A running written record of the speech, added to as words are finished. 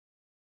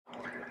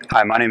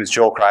Hi, my name is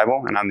Joel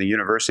Kribel, and I'm the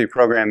University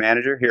Program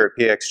Manager here at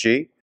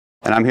PXG.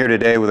 And I'm here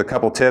today with a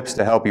couple tips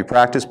to help you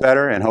practice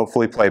better and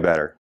hopefully play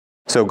better.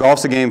 So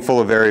golf's a game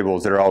full of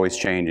variables that are always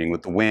changing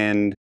with the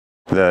wind,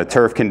 the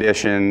turf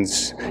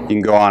conditions, you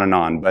can go on and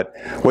on. But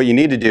what you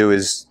need to do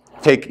is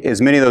take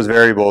as many of those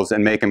variables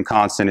and make them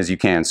constant as you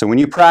can. So when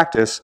you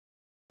practice,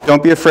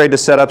 don't be afraid to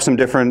set up some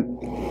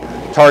different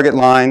target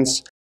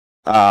lines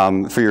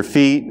for your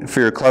feet, for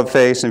your club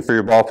face, and for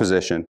your ball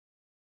position.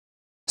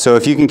 So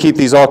if you can keep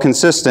these all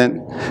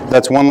consistent,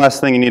 that's one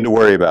less thing you need to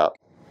worry about.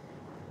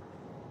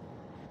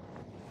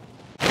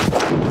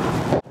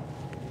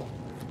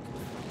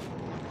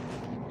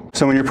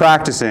 So when you're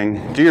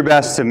practicing, do your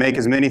best to make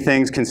as many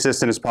things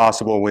consistent as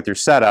possible with your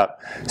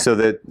setup so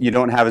that you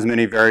don't have as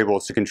many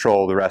variables to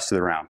control the rest of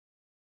the round.